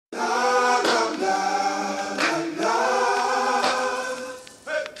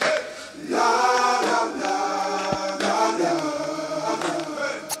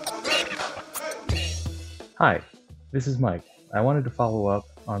Hi, this is Mike. I wanted to follow up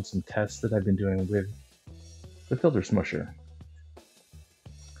on some tests that I've been doing with the Filter Smoosher.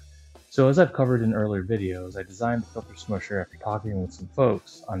 So as I've covered in earlier videos, I designed the Filter Smoosher after talking with some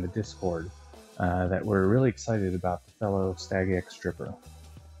folks on the Discord that were really excited about the Fellow Stagg X dripper.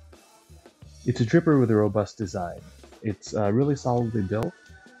 It's a dripper with a robust design. It's really solidly built,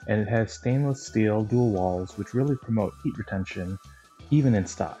 and it has stainless steel dual walls which really promote heat retention even in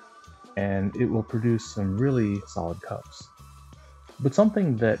stock, and it will produce some really solid cups. But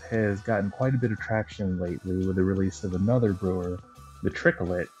something that has gotten quite a bit of traction lately with the release of another brewer, the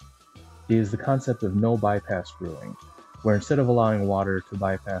Tricklet, is the concept of no bypass brewing, where instead of allowing water to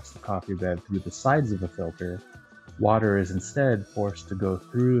bypass the coffee bed through the sides of the filter, water is instead forced to go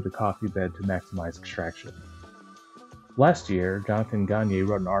through the coffee bed to maximize extraction. Last year, Gagné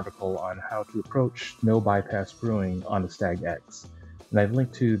wrote an article on how to approach no bypass brewing on the Stagg X, and I've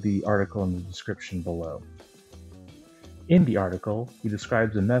linked to the article in the description below. In the article, he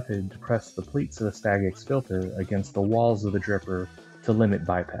describes a method to press the pleats of the Stagg X filter against the walls of the dripper to limit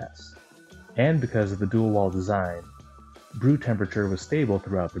bypass. And because of the dual wall design, brew temperature was stable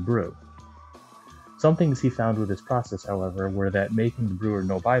throughout the brew. Some things he found with this process, however, were that making the brewer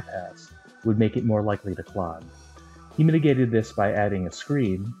no bypass would make it more likely to clog. He mitigated this by adding a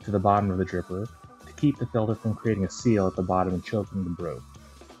screen to the bottom of the dripper to keep the filter from creating a seal at the bottom and choking the brew.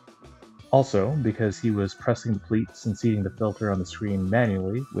 Also, because he was pressing the pleats and seating the filter on the screen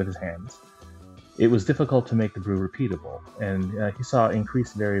manually with his hands, it was difficult to make the brew repeatable, and he saw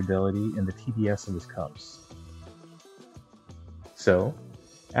increased variability in the TDS of his cups. So,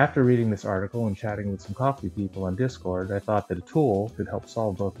 after reading this article and chatting with some coffee people on Discord, I thought that a tool could help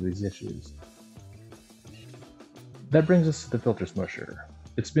solve both of these issues. That brings us to the Filter Smoosher.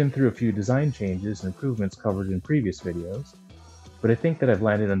 It's been through a few design changes and improvements covered in previous videos, but I think that I've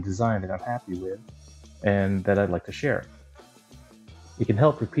landed on a design that I'm happy with, and that I'd like to share. It can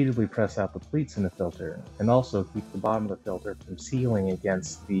help repeatedly press out the pleats in the filter, and also keep the bottom of the filter from sealing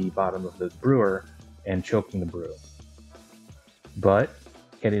against the bottom of the brewer and choking the brew. But,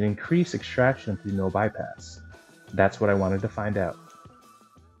 can it increase extraction through no bypass? That's what I wanted to find out.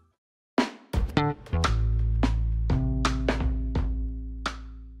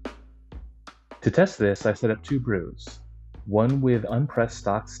 To test this, I set up two brews, one with unpressed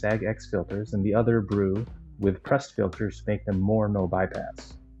stock Stagg X filters and the other brew with pressed filters to make them more no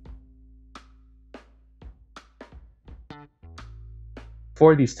bypass.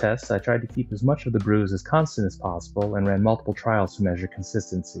 For these tests, I tried to keep as much of the brews as constant as possible and ran multiple trials to measure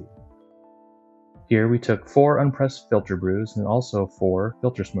consistency. Here we took 4 unpressed filter brews and also 4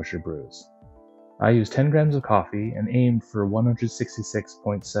 Filter Smoosher brews. I used 10 grams of coffee and aimed for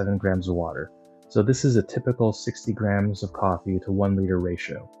 166.7 grams of water. So this is a typical 60 grams of coffee to 1 liter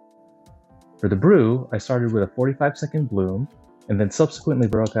ratio. For the brew, I started with a 45-second bloom, and then subsequently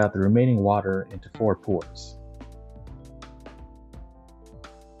broke out the remaining water into 4 pours.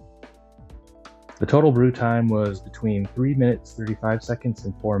 The total brew time was between 3 minutes 35 seconds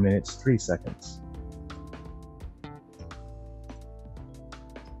and 4 minutes 3 seconds.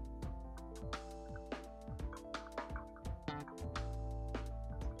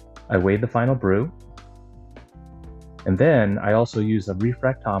 I weighed the final brew, and then I also used a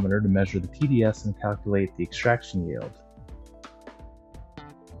refractometer to measure the TDS and calculate the extraction yield.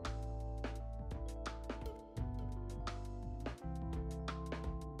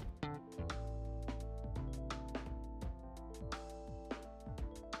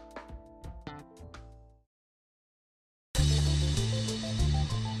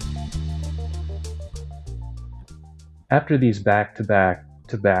 After these back-to-back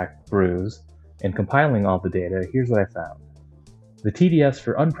brews and compiling all the data, here's what I found. The TDS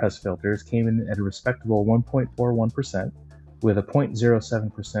for unpressed filters came in at a respectable 1.41% with a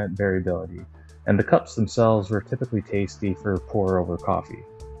 0.07% variability, and the cups themselves were typically tasty for pour over coffee.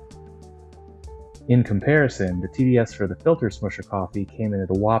 In comparison, the TDS for the Filter Smoosher coffee came in at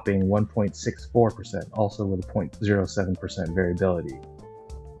a whopping 1.64%, also with a 0.07% variability.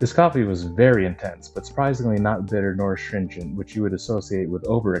 This coffee was very intense, but surprisingly not bitter nor astringent, which you would associate with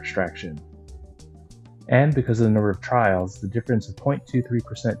over-extraction. And because of the number of trials, the difference of 0.23%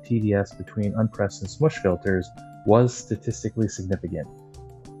 TDS between unpressed and smush filters was statistically significant.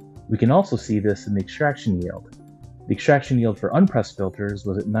 We can also see this in the extraction yield. The extraction yield for unpressed filters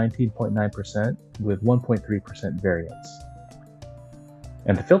was at 19.9% with 1.3% variance.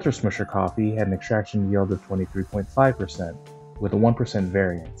 And the Filter Smoosher coffee had an extraction yield of 23.5%. with a 1%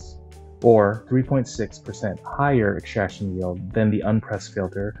 variance, or 3.6% higher extraction yield than the unpressed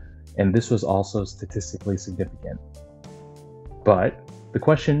filter, and this was also statistically significant. But The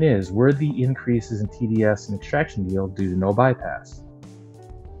question is, were the increases in TDS and extraction yield due to no bypass?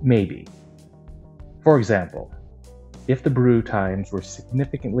 Maybe. For example, if the brew times were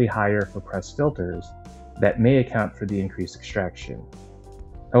significantly higher for pressed filters, that may account for the increased extraction.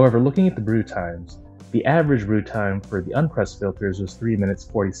 However, looking at the brew times, the average brew time for the unpressed filters was 3 minutes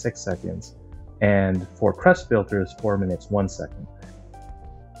 46 seconds, and for pressed filters 4 minutes 1 second.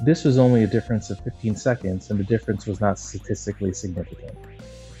 This was only a difference of 15 seconds, and the difference was not statistically significant.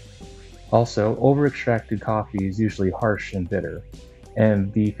 Also, over-extracted coffee is usually harsh and bitter,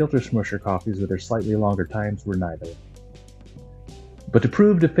 and the Filter Smoosher coffees with their slightly longer times were neither. But to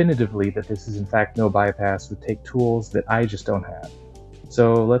prove definitively that this is in fact no bypass would take tools that I just don't have.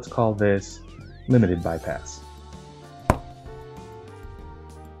 So let's call this limited bypass.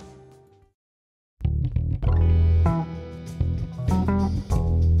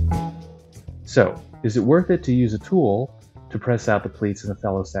 So, is it worth it to use a tool to press out the pleats in the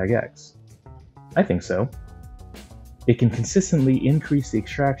Fellow Stagg X? I think so. It can consistently increase the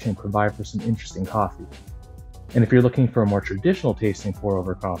extraction and provide for some interesting coffee. And if you're looking for a more traditional tasting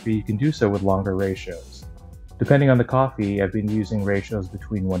pour-over coffee, you can do so with longer ratios. Depending on the coffee, I've been using ratios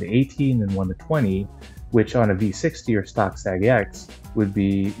between 1:18 and 1:20, which on a V60 or stock Stagg X would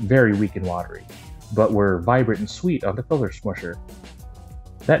be very weak and watery, but were vibrant and sweet on the Filter Smoosher.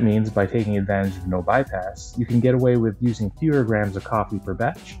 That means by taking advantage of no bypass, you can get away with using fewer grams of coffee per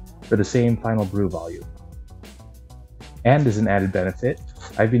batch for the same final brew volume. And as an added benefit,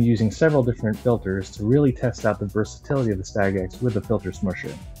 I've been using several different filters to really test out the versatility of the Stagg X with the Filter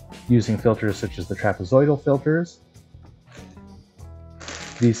Smoosher, using filters such as the trapezoidal filters,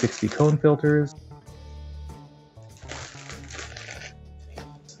 V60 cone filters,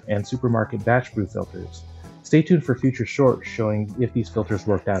 and supermarket batch brew filters. Stay tuned for future shorts showing if these filters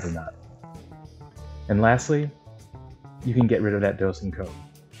worked out or not. And lastly, you can get rid of that dosing code.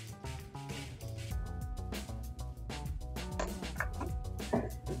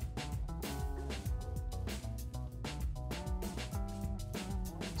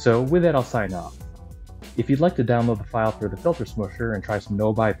 So with that, I'll sign off. If you'd like to download the file for the Filter Smoosher and try some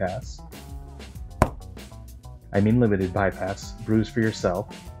no bypass, I mean limited bypass, brews for yourself,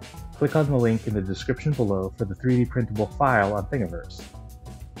 click on the link in the description below for the 3D printable file on Thingiverse.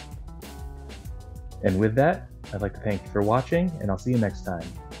 And with that, I'd like to thank you for watching, and I'll see you next time.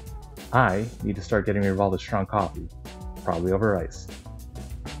 I need to start getting rid of all this strong coffee, probably over ice.